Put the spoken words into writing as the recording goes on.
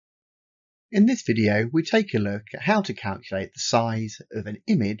In this video, we take a look at how to calculate the size of an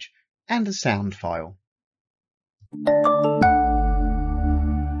image and a sound file.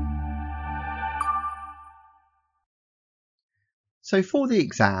 So for the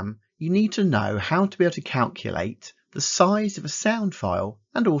exam, you need to know how to be able to calculate the size of a sound file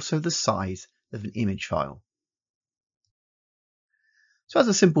and also the size of an image file. So as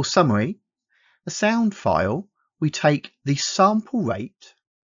a simple summary, a sound file, we take the sample rate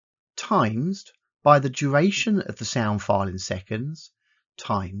times by the duration of the sound file in seconds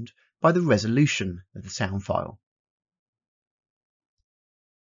times by the resolution of the sound file.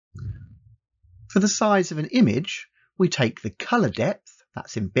 For the size of an image, we take the colour depth,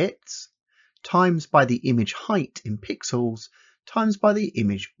 that's in bits, times by the image height in pixels, times by the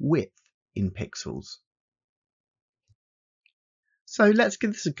image width in pixels. So let's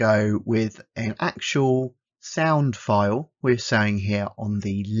give this a go with an actual sound file we're showing here on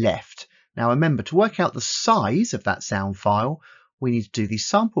the left. Now remember, to work out the size of that sound file, we need to do the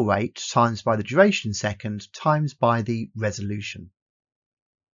sample rate times by the duration in seconds times by the resolution.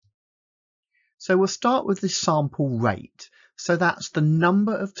 So we'll start with the sample rate. So that's the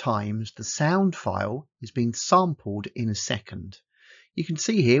number of times the sound file is being sampled in a second. You can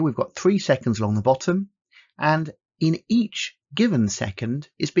see here we've got 3 seconds along the bottom, and in each given second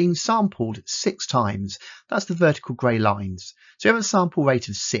is being sampled 6 times. That's the vertical grey lines. So you have a sample rate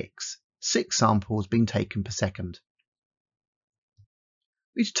of 6 samples being taken per second.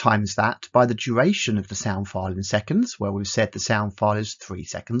 We times that by the duration of the sound file in seconds, where we've said the sound file is 3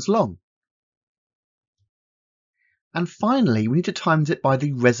 seconds long. And finally, we need to times it by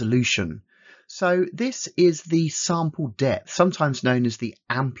the resolution. So this is the sample depth, sometimes known as the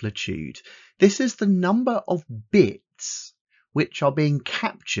amplitude. This is the number of bits which are being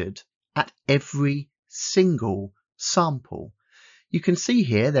captured at every single sample. You can see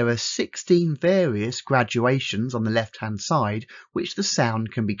here there are 16 various graduations on the left-hand side which the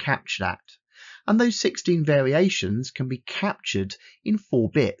sound can be captured at. And those 16 variations can be captured in 4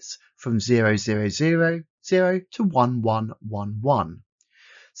 bits from 0000 to 1111.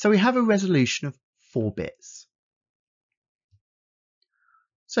 So we have a resolution of 4 bits.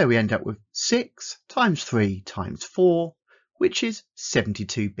 So we end up with 6 times 3 times 4, which is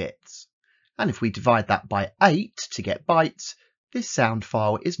 72 bits. And if we divide that by 8 to get bytes, this sound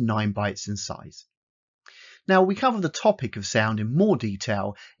file is 9 bytes in size. Now we cover the topic of sound in more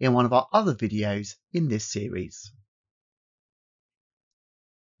detail in one of our other videos in this series.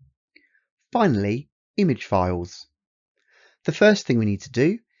 Finally, image files. The first thing we need to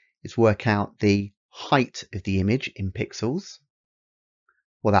do is work out the height of the image in pixels.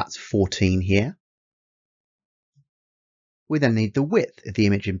 Well, that's 14 here. We then need the width of the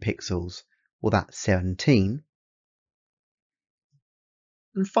image in pixels. Well, that's 17.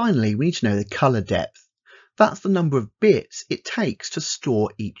 And finally, we need to know the colour depth. That's the number of bits it takes to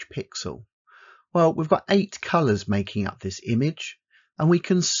store each pixel. Well, we've got 8 colours making up this image, and we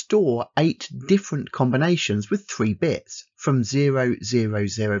can store 8 different combinations with 3 bits, from 000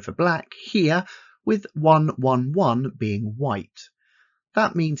 for black here, with 111 being white.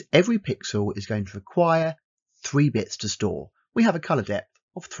 That means every pixel is going to require 3 bits to store. We have a colour depth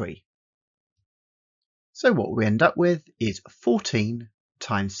of 3. So what we end up with is 14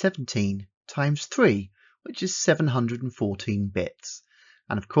 times 17 times 3, which is 714 bits.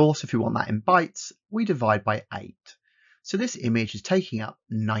 And of course, if we want that in bytes, we divide by 8. So this image is taking up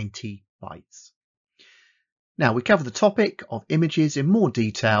 90 bytes. Now we cover the topic of images in more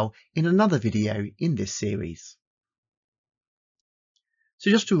detail in another video in this series. So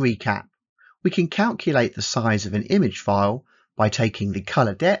just to recap, we can calculate the size of an image file by taking the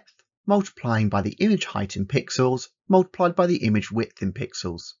colour depth, multiplying by the image height in pixels, multiplied by the image width in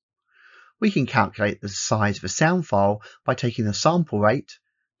pixels. We can calculate the size of a sound file by taking the sample rate,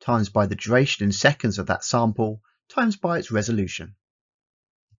 times by the duration in seconds of that sample, times by its resolution.